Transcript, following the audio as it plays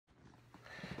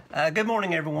Good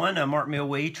morning, everyone. I'm Mark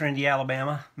Milwee, Trinity,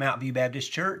 Alabama, Mount View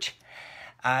Baptist Church.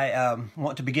 I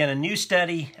want to begin a new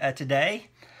study today.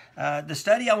 The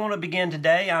study I want to begin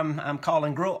today, I'm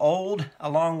calling Grow Old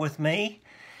Along With Me.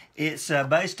 It's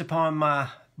based upon my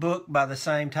book by the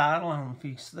same title. I don't know if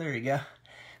you, there you go.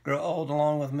 Grow Old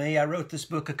Along With Me. I wrote this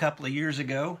book a couple of years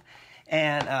ago,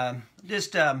 and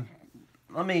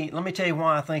let me tell you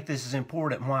why I think this is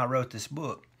important and why I wrote this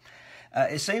book.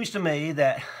 It seems to me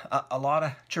that a lot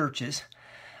of churches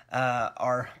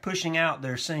are pushing out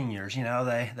their seniors. You know,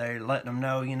 they're letting them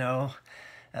know,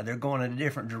 they're going in a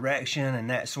different direction and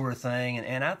that sort of thing.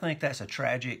 And I think that's a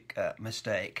tragic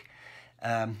mistake.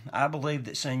 I believe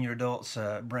that senior adults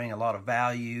bring a lot of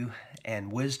value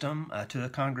and wisdom to a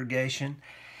congregation.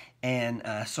 And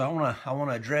so I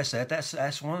want to address that.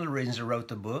 That's one of the reasons I wrote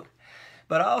the book.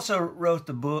 But I also wrote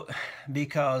the book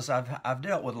because I've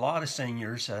dealt with a lot of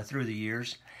seniors through the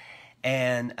years,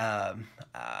 and I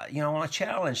want to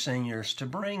challenge seniors to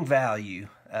bring value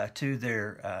to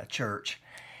their church.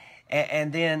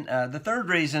 And then the third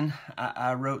reason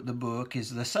I wrote the book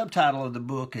is the subtitle of the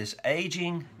book is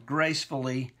Aging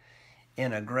Gracefully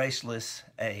in a Graceless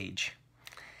Age.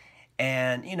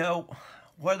 And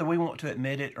whether we want to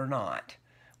admit it or not,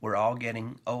 we're all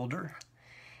getting older,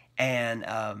 and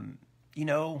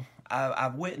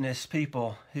I've witnessed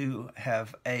people who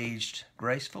have aged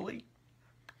gracefully,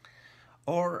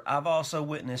 or I've also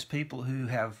witnessed people who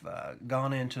have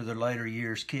gone into their later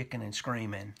years kicking and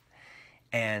screaming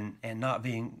and not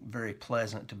being very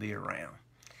pleasant to be around.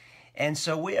 And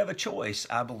so we have a choice,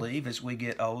 I believe, as we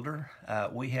get older.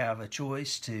 We have a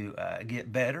choice to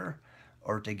get better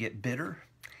or to get bitter.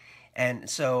 And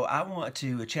so I want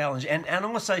to challenge, and I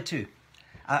want to say too,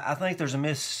 I think there's a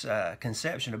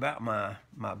misconception about my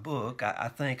book. I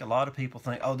think a lot of people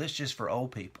think, oh, this is just for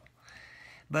old people.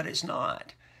 But it's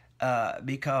not,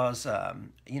 because,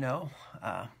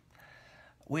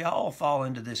 we all fall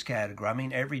into this category. I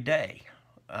mean, every day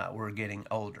we're getting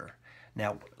older.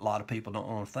 Now, a lot of people don't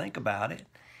want to think about it,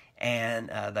 and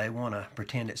they want to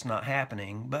pretend it's not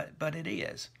happening, but it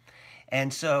is.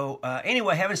 And so,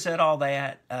 anyway, having said all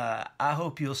that, I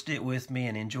hope you'll stick with me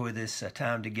and enjoy this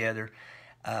time together.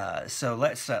 So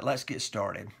let's get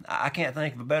started. I can't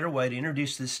think of a better way to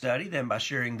introduce this study than by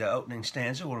sharing the opening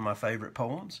stanza, one of my favorite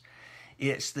poems.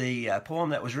 It's the poem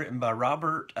that was written by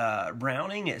Robert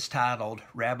Browning. It's titled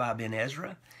Rabbi Ben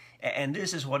Ezra. And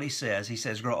this is what he says. He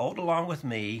says, "Grow old along with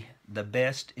me, the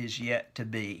best is yet to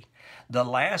be, the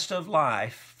last of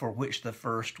life for which the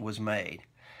first was made.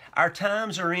 Our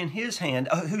times are in his hand,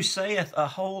 who saith a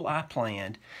whole I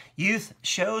planned. Youth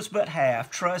shows but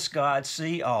half, trust God,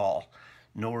 see all,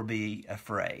 nor be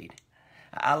afraid."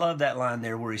 I love that line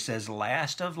there where he says,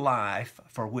 last of life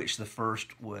for which the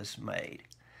first was made.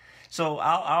 So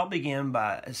I'll begin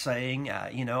by saying,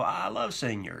 I love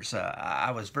seniors.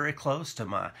 I was very close to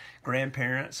my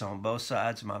grandparents on both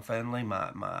sides of my family.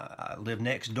 I lived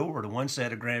next door to one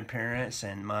set of grandparents,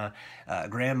 and my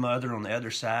grandmother on the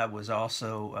other side was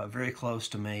also very close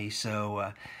to me.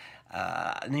 So,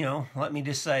 let me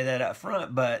just say that up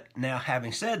front. But now,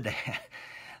 having said that,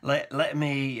 let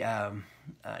me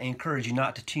encourage you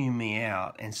not to tune me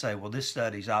out and say, well, this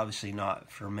study's obviously not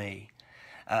for me.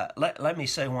 Let me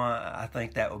say why I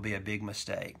think that would be a big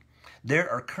mistake. There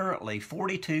are currently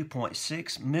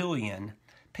 42.6 million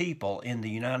people in the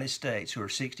United States who are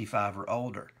 65 or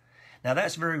older. Now,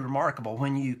 that's very remarkable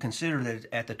when you consider that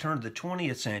at the turn of the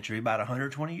 20th century, about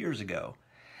 120 years ago,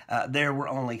 there were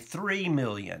only 3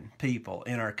 million people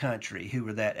in our country who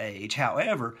were that age.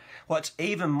 However, what's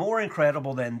even more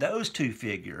incredible than those two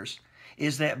figures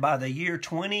is that by the year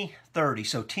 2030,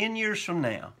 so 10 years from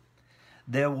now,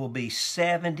 there will be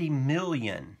 70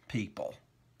 million people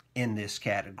in this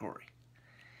category.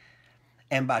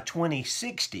 And by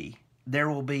 2060, there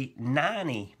will be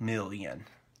 90 million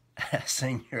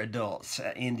senior adults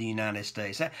in the United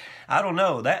States. I don't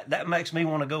know, that makes me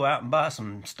want to go out and buy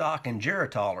some stock in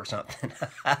Geritol or something.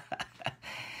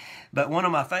 But one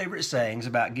of my favorite sayings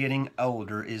about getting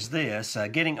older is this: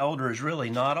 getting older is really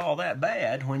not all that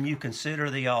bad when you consider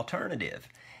the alternative.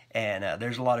 And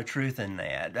there's a lot of truth in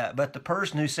that. But the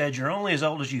person who said you're only as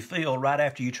old as you feel right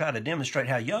after you try to demonstrate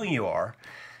how young you are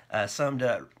summed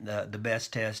up the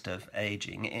best test of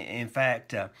aging. In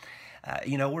fact,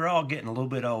 we're all getting a little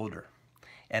bit older.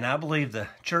 And I believe the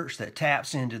church that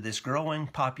taps into this growing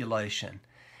population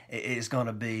is going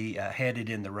to be headed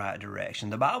in the right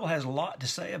direction. The Bible has a lot to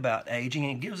say about aging,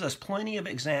 and it gives us plenty of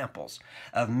examples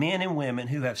of men and women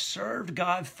who have served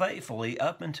God faithfully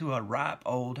up into a ripe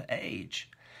old age.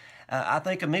 I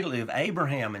think immediately of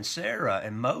Abraham and Sarah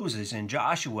and Moses and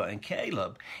Joshua and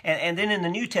Caleb. And then in the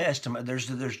New Testament,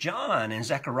 there's John and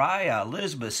Zechariah,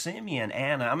 Elizabeth, Simeon,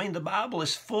 Anna. I mean, the Bible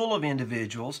is full of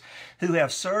individuals who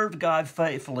have served God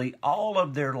faithfully all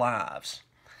of their lives,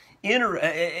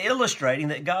 illustrating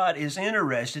that God is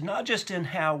interested not just in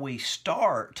how we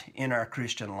start in our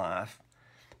Christian life,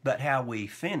 but how we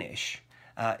finish.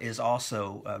 Is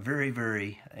also very,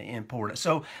 very important.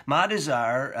 So my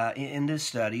desire in this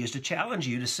study is to challenge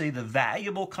you to see the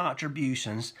valuable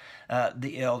contributions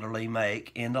the elderly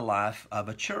make in the life of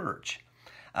a church.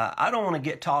 I don't want to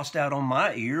get tossed out on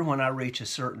my ear when I reach a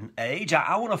certain age.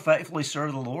 I want to faithfully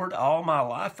serve the Lord all my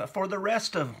life for the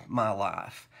rest of my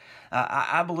life.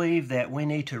 I believe that we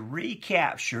need to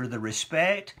recapture the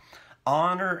respect,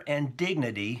 honor, and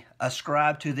dignity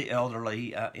ascribed to the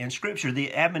elderly in Scripture.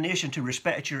 The admonition to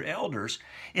respect your elders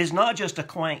is not just a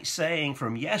quaint saying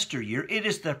from yesteryear. It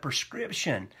is the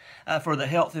prescription for the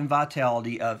health and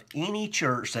vitality of any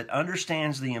church that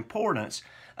understands the importance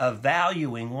of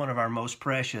valuing one of our most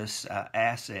precious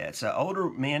assets. Older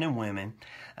men and women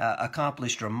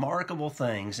accomplished remarkable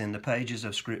things in the pages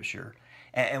of Scripture.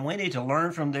 And we need to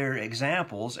learn from their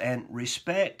examples and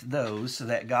respect those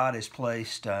that God has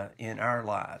placed in our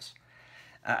lives.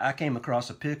 I came across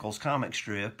a Pickles comic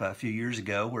strip a few years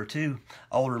ago where two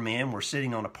older men were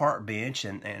sitting on a park bench,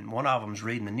 and one of them's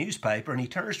reading the newspaper, and he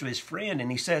turns to his friend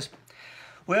and he says,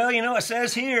 "Well, you know, it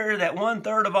says here that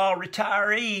 1/3 of all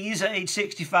retirees age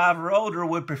 65 or older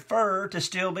would prefer to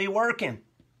still be working."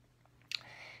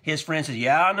 His friend says,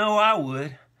 "Yeah, I know I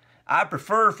would. I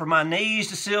prefer for my knees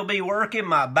to still be working,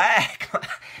 my back,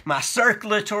 my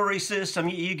circulatory system."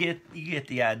 You get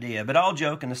the idea. But all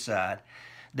joking aside,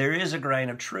 there is a grain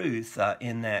of truth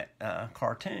in that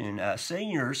cartoon.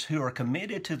 Seniors who are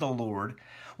committed to the Lord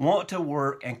want to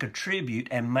work and contribute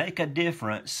and make a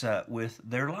difference with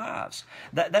their lives.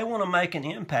 They want to make an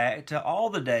impact all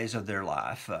the days of their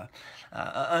life.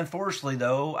 Unfortunately,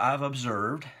 though, I've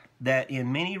observed that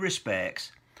in many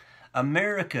respects,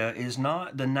 America is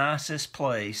not the nicest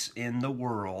place in the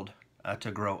world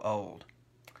to grow old.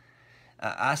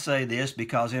 I say this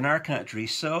because in our country,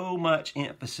 so much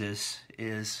emphasis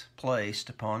is placed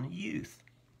upon youth.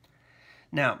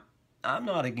 Now, I'm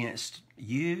not against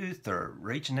youth or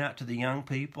reaching out to the young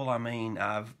people. I mean,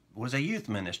 I was a youth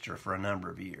minister for a number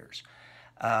of years.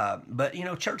 But, you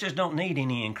know, churches don't need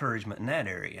any encouragement in that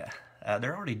area.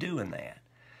 They're already doing that.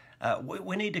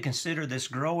 We need to consider this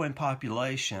growing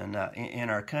population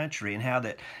in our country and how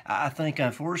that I think,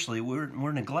 unfortunately,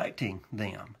 we're neglecting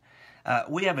them.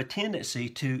 We have a tendency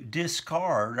to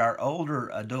discard our older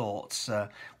adults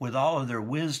with all of their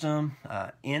wisdom,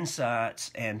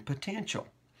 insights, and potential.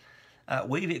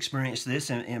 We've experienced this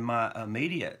in my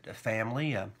immediate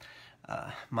family.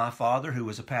 My father, who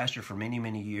was a pastor for many,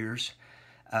 many years,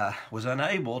 was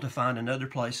unable to find another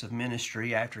place of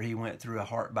ministry after he went through a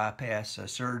heart bypass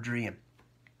surgery, and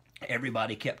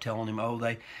everybody kept telling him, "Oh,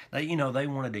 they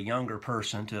wanted a younger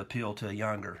person to appeal to a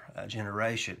younger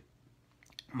generation."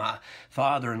 My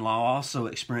father-in-law also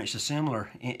experienced a similar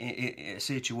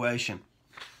situation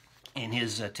in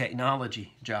his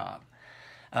technology job.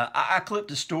 I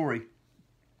clipped a story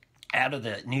out of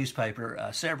the newspaper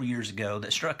several years ago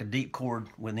that struck a deep chord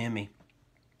within me.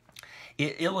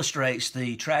 It illustrates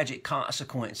the tragic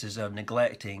consequences of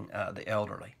neglecting the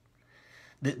elderly.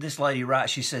 This lady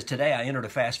writes, she says, "Today I entered a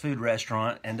fast food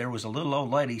restaurant and there was a little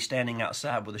old lady standing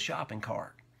outside with a shopping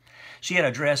cart. She had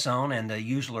a dress on and the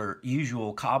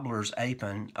usual cobbler's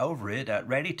apron over it,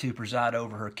 ready to preside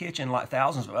over her kitchen like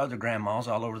thousands of other grandmas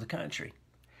all over the country.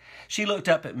 She looked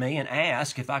up at me and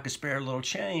asked if I could spare a little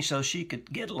change so she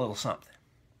could get a little something."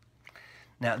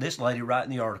 Now, this lady writing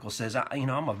the article says,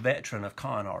 I'm a veteran of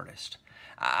con artists.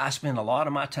 I spend a lot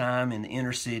of my time in the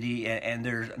inner city, and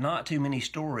there's not too many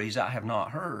stories I have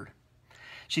not heard.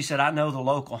 She said, "I know the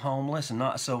local homeless and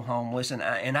not so homeless, and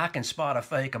I can spot a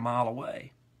fake a mile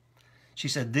away." She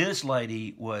said, "This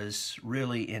lady was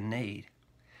really in need.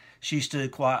 She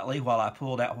stood quietly while I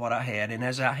pulled out what I had, and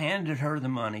as I handed her the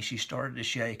money, she started to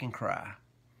shake and cry.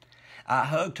 I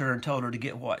hugged her and told her to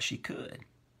get what she could.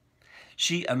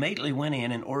 She immediately went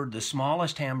in and ordered the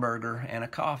smallest hamburger and a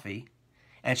coffee,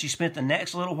 and she spent the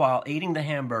next little while eating the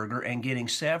hamburger and getting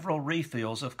several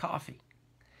refills of coffee.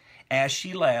 As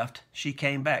she left, she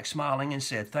came back smiling and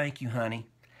said, 'Thank you, honey.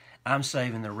 I'm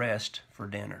saving the rest for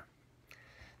dinner.'"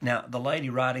 Now, the lady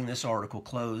writing this article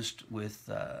closed with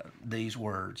these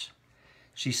words.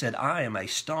 She said, "I am a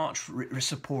staunch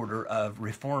supporter of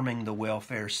reforming the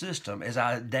welfare system as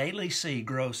I daily see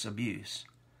gross abuse.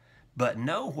 But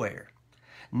nowhere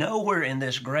in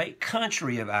this great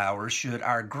country of ours should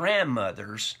our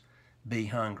grandmothers be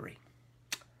hungry."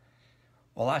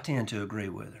 Well, I tend to agree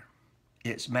with her.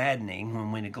 It's maddening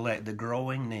when we neglect the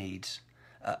growing needs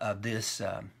of this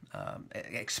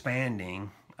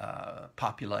expanding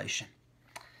population.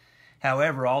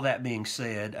 However, all that being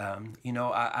said,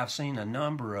 I've seen a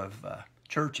number of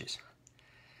churches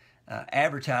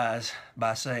advertise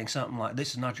by saying something like, "This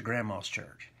is not your grandma's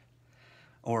church,"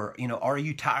 or, "Are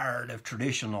you tired of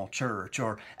traditional church?"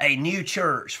 or "A new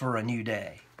church for a new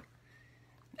day."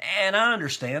 And I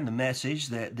understand the message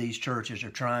that these churches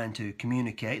are trying to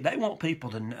communicate. They want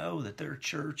people to know that their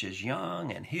church is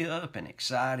young and hip and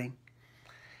exciting.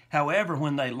 However,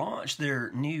 when they launch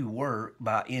their new work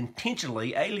by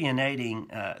intentionally alienating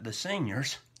the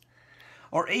seniors,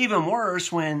 or even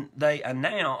worse, when they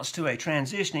announce to a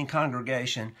transitioning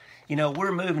congregation,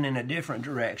 we're moving in a different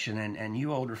direction and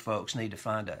you older folks need to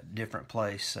find a different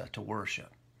place to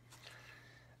worship.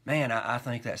 Man, I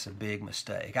think that's a big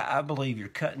mistake. I believe you're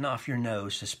cutting off your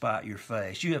nose to spite your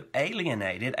face. You have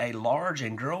alienated a large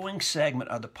and growing segment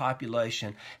of the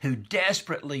population who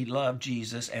desperately love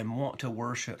Jesus and want to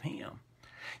worship Him.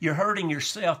 You're hurting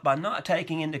yourself by not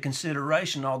taking into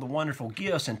consideration all the wonderful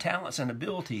gifts and talents and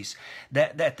abilities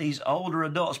that these older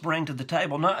adults bring to the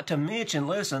table, not to mention,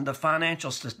 listen, the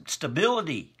financial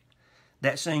stability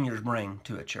that seniors bring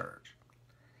to a church.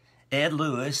 Ed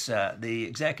Lewis, the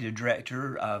executive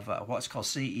director of what's called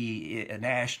CE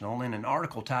National, in an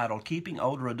article titled "Keeping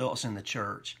Older Adults in the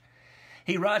Church,"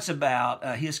 he writes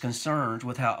about his concerns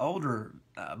with how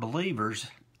believers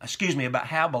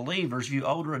view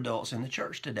older adults in the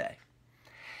church today.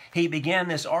 He began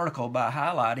this article by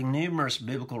highlighting numerous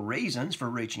biblical reasons for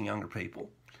reaching younger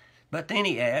people. But then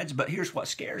he adds, "But here's what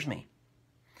scares me.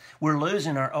 We're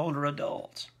losing our older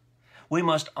adults. We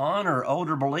must honor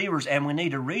older believers, and we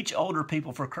need to reach older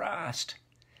people for Christ."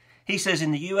 He says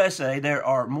in the USA there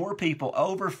are more people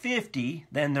over 50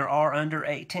 than there are under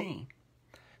 18.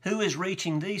 Who is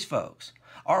reaching these folks?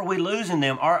 Are we losing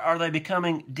them? Are they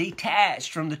becoming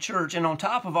detached from the church? And on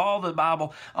top of all, the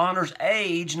Bible honors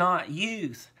age, not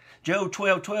youth. Job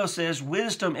 12:12 says,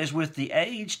 "Wisdom is with the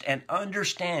aged, and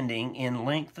understanding in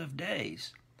length of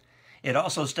days." It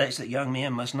also states that young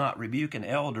men must not rebuke an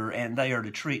elder, and they are to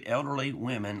treat elderly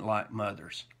women like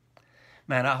mothers.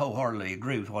 Man, I wholeheartedly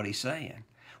agree with what he's saying.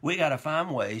 We got to find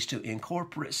ways to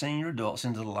incorporate senior adults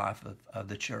into the life of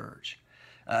the church.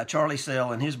 Charlie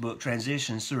Sell, in his book,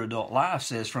 Transitions Through Adult Life,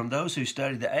 says, "From those who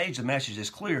study the age, the message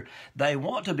is clear. They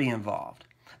want to be involved.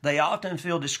 They often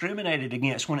feel discriminated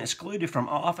against when excluded from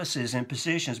offices and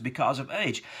positions because of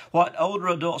age. What older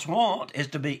adults want is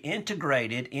to be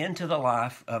integrated into the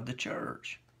life of the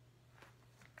church."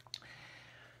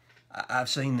 I've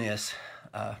seen this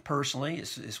personally.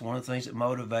 It's one of the things that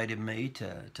motivated me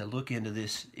to look into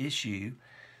this issue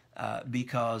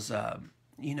because,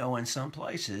 in some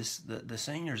places, the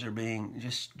seniors are being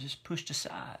just pushed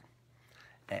aside.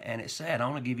 And it's sad. I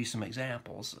want to give you some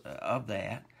examples of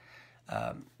that.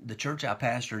 The church I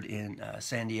pastored in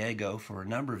San Diego for a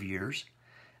number of years,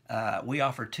 we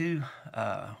offered two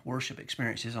worship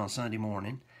experiences on Sunday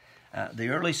morning. The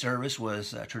early service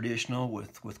was traditional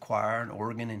with choir and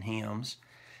organ and hymns,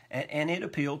 and it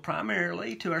appealed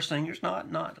primarily to our seniors,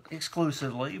 not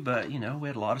exclusively, but we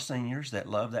had a lot of seniors that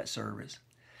loved that service.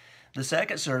 The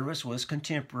second service was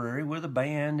contemporary with a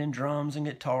band and drums and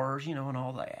guitars, and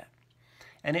all that.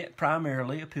 And it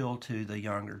primarily appealed to the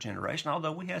younger generation,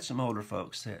 although we had some older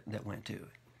folks that went to it.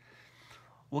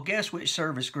 Well, guess which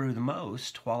service grew the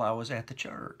most while I was at the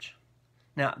church?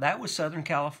 Now, that was Southern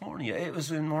California. It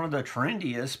was in one of the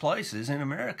trendiest places in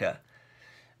America.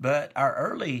 But our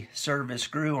early service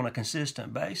grew on a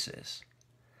consistent basis.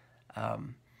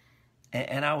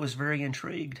 And I was very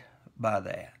intrigued by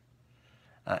that.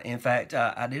 In fact,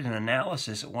 I did an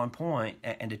analysis at one point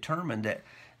and determined that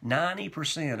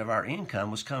 90% of our income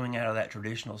was coming out of that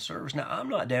traditional service. Now, I'm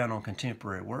not down on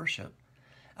contemporary worship.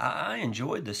 I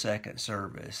enjoyed the second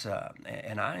service,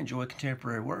 and I enjoy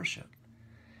contemporary worship.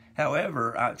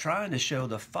 However, I'm trying to show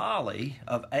the folly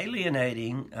of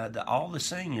alienating all the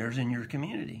seniors in your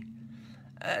community.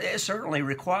 It certainly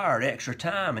required extra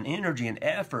time and energy and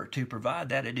effort to provide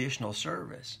that additional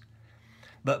service.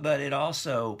 But it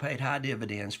also paid high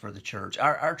dividends for the church.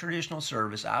 Our traditional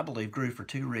service, I believe, grew for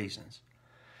two reasons.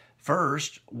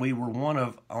 First, we were one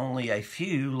of only a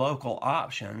few local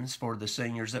options for the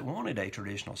seniors that wanted a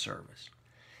traditional service.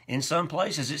 In some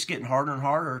places, it's getting harder and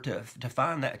harder to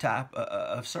find that type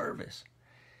of service.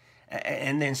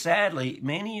 And then sadly,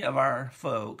 many of our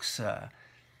folks that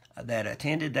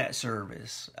attended that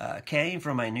service came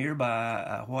from a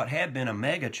nearby, what had been a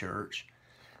mega church,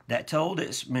 that told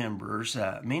its members,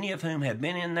 many of whom had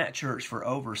been in that church for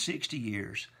over 60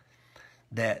 years,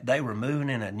 that they were moving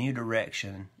in a new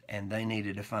direction and they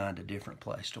needed to find a different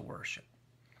place to worship.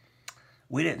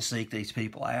 We didn't seek these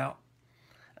people out.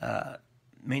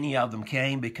 Many of them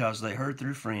came because they heard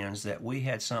through friends that we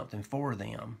had something for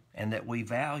them and that we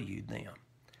valued them.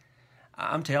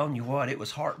 I'm telling you what, it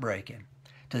was heartbreaking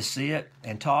to sit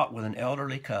and talk with an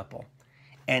elderly couple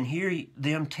and hear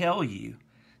them tell you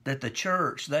that the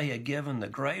church they had given the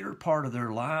greater part of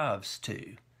their lives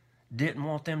to didn't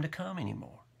want them to come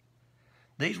anymore.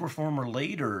 These were former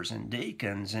leaders and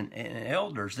deacons and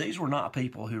elders. These were not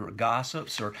people who were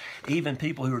gossips or even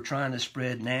people who were trying to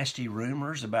spread nasty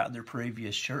rumors about their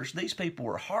previous church. These people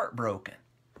were heartbroken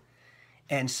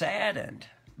and saddened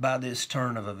by this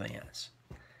turn of events.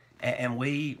 And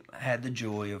we had the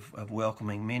joy of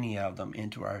welcoming many of them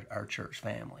into our church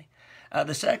family.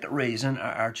 The second reason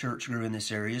our church grew in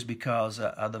this area is because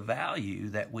of the value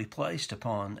that we placed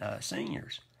upon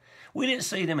seniors. We didn't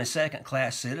see them as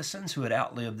second-class citizens who had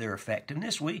outlived their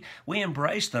effectiveness. We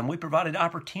embraced them. We provided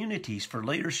opportunities for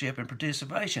leadership and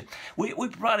participation. We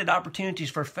provided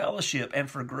opportunities for fellowship and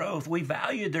for growth. We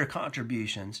valued their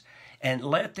contributions and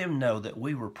let them know that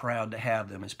we were proud to have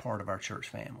them as part of our church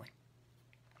family.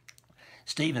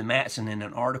 Stephen Matson, in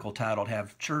an article titled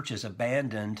 "Have Churches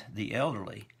Abandoned the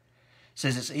Elderly?"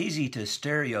 says it's easy to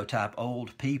stereotype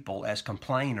old people as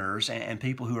complainers and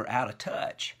people who are out of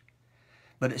touch.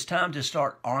 But it's time to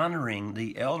start honoring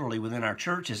the elderly within our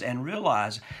churches and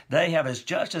realize they have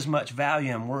just as much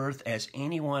value and worth as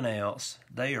anyone else.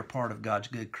 They are part of God's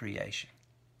good creation.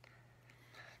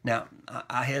 Now,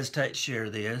 I hesitate to share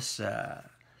this,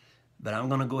 but I'm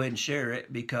going to go ahead and share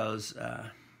it because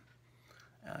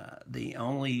the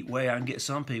only way I can get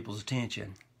some people's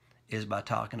attention is by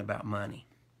talking about money.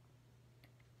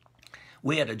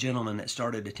 We had a gentleman that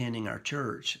started attending our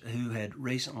church who had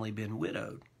recently been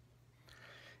widowed.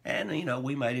 And,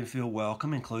 we made him feel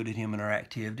welcome, included him in our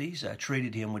activities,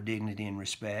 treated him with dignity and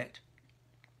respect.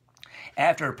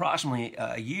 After approximately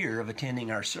a year of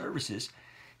attending our services,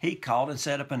 he called and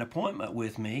set up an appointment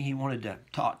with me. He wanted to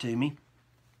talk to me.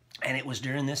 And it was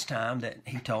during this time that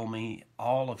he told me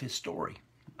all of his story.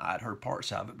 I'd heard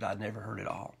parts of it, but I'd never heard it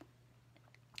all.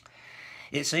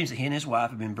 It seems that he and his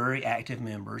wife have been very active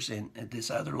members in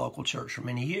this other local church for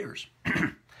many years.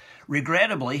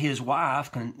 Regrettably, his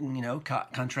wife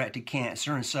contracted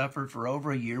cancer and suffered for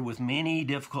over a year with many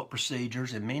difficult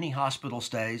procedures and many hospital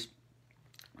stays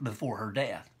before her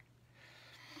death.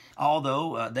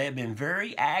 Although they had been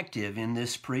very active in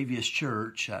this previous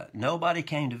church, nobody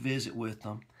came to visit with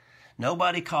them.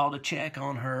 Nobody called to check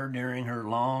on her during her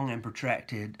long and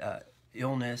protracted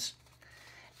illness.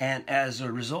 And as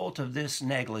a result of this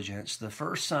negligence, the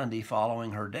first Sunday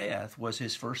following her death was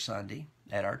his first Sunday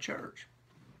at our church.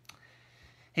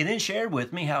 He then shared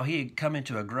with me how he had come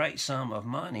into a great sum of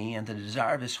money and the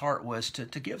desire of his heart was to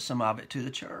give some of it to the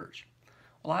church.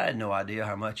 Well, I had no idea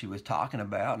how much he was talking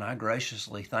about, and I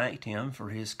graciously thanked him for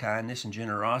his kindness and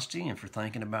generosity and for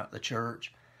thinking about the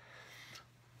church.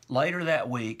 Later that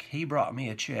week, he brought me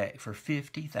a check for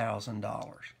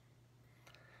 $50,000.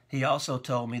 He also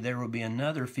told me there would be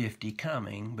another $50,000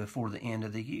 coming before the end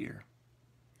of the year.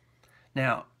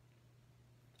 Now,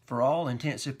 for all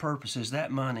intents and purposes,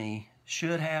 that money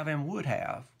should have and would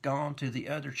have gone to the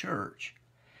other church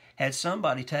had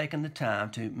somebody taken the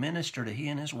time to minister to he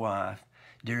and his wife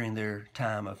during their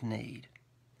time of need.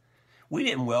 We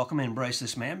didn't welcome and embrace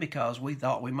this man because we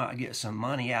thought we might get some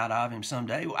money out of him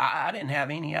someday. I didn't have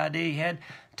any idea he had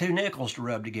two nickels to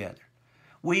rub together.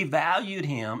 We valued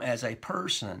him as a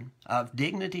person of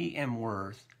dignity and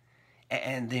worth,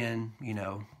 and then,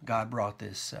 God brought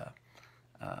this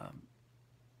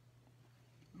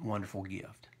wonderful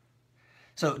gift.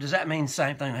 So does that mean the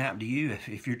same thing will happen to you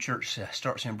if your church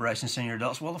starts embracing senior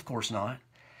adults? Well, of course not.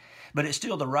 But it's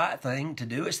still the right thing to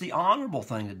do. It's the honorable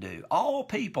thing to do. All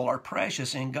people are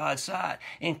precious in God's sight,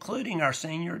 including our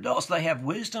senior adults. They have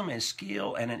wisdom and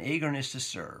skill and an eagerness to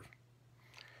serve.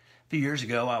 A few years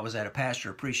ago, I was at a pastor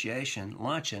appreciation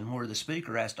luncheon where the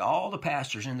speaker asked all the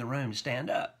pastors in the room to stand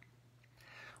up.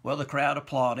 Well, the crowd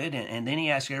applauded, and then he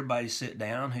asked everybody to sit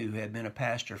down who had been a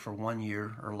pastor for 1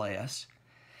 year or less.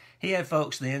 He had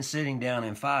folks then sitting down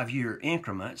in 5-year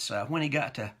increments. When he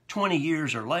got to 20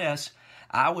 years or less,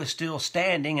 I was still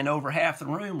standing and over half the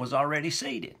room was already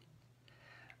seated.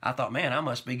 I thought, man, I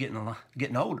must be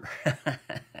getting older.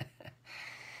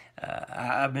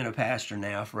 I've been a pastor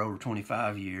now for over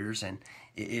 25 years, and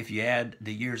if you add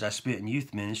the years I spent in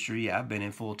youth ministry, I've been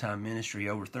in full-time ministry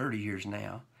over 30 years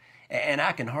now. And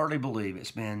I can hardly believe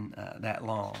it's been that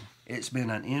long. It's been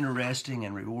an interesting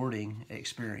and rewarding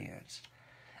experience.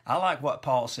 I like what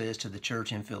Paul says to the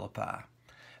church in Philippi.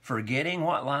 Forgetting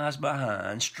what lies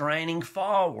behind, straining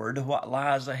forward to what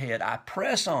lies ahead, I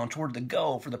press on toward the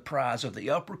goal for the prize of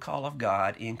the upward call of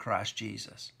God in Christ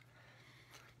Jesus.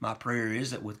 My prayer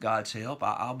is that with God's help,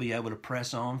 I'll be able to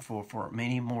press on for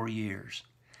many more years.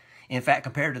 In fact,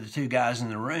 compared to the two guys in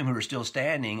the room who are still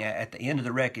standing at the end of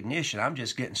the recognition, I'm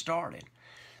just getting started.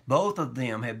 Both of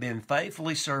them have been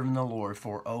faithfully serving the Lord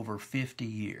for over 50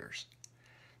 years.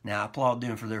 Now, I applaud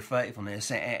them for their faithfulness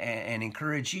and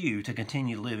encourage you to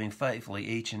continue living faithfully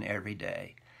each and every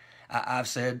day. I've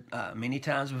said many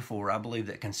times before, I believe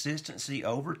that consistency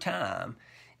over time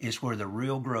is where the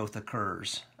real growth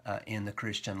occurs in the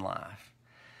Christian life.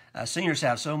 Seniors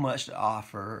have so much to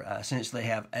offer since they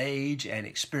have age and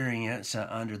experience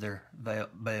under their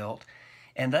belt,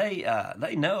 and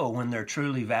they know when they're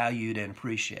truly valued and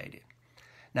appreciated.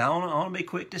 Now, I want to be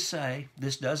quick to say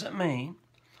this doesn't mean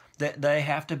that they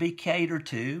have to be catered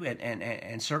to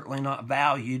and certainly not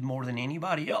valued more than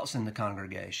anybody else in the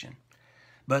congregation,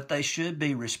 but they should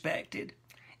be respected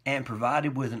and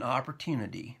provided with an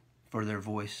opportunity for their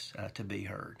voice to be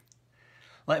heard.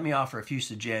 Let me offer a few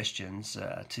suggestions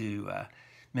to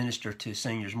minister to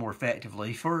seniors more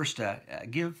effectively. First,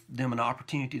 give them an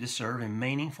opportunity to serve in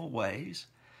meaningful ways.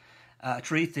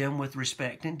 Treat them with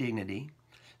respect and dignity.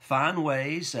 Find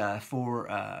ways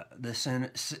for the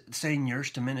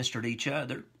seniors to minister to each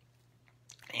other.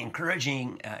 Encourage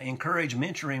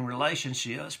mentoring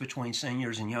relationships between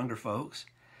seniors and younger folks.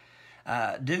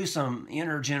 Do some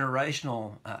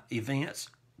intergenerational events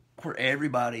where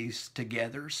everybody's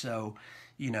together, so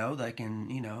they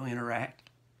can interact.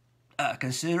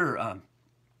 Consider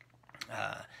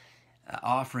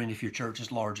offering, if your church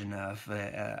is large enough,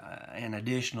 an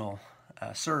additional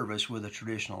service with a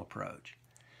traditional approach.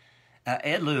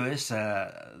 Ed Lewis,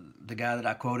 the guy that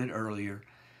I quoted earlier,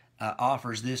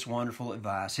 offers this wonderful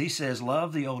advice. He says,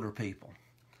 love the older people.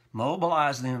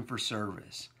 Mobilize them for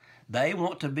service. They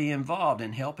want to be involved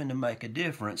in helping to make a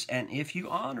difference, and if you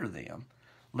honor them,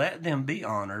 let them be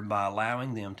honored by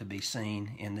allowing them to be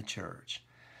seen in the church.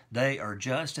 They are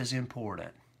just as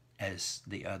important as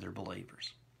the other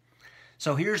believers.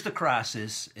 So here's the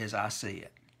crisis as I see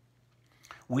it.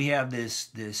 We have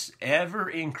this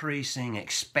ever-increasing,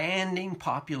 expanding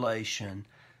population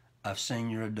of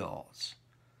senior adults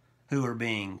who are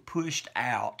being pushed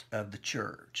out of the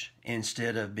church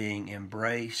instead of being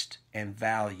embraced and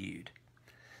valued.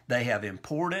 They have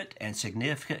important and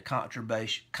significant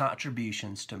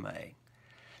contributions to make.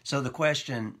 So the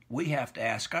question we have to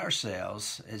ask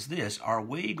ourselves is this: are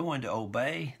we going to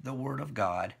obey the Word of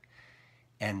God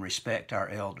and respect our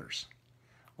elders?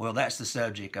 Well, that's the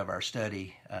subject of our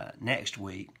study next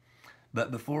week.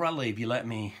 But before I leave you, let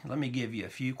me give you a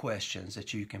few questions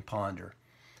that you can ponder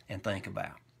and think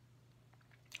about.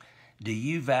 Do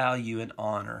you value and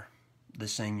honor the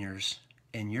seniors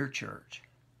in your church?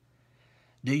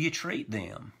 Do you treat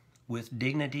them with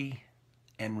dignity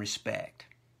and respect?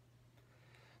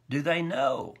 Do they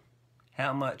know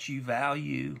how much you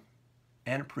value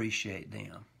and appreciate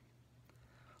them?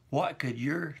 What could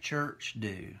your church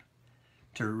do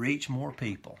to reach more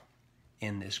people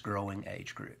in this growing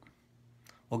age group?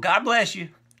 Well, God bless you.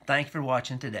 Thank you for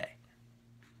watching today.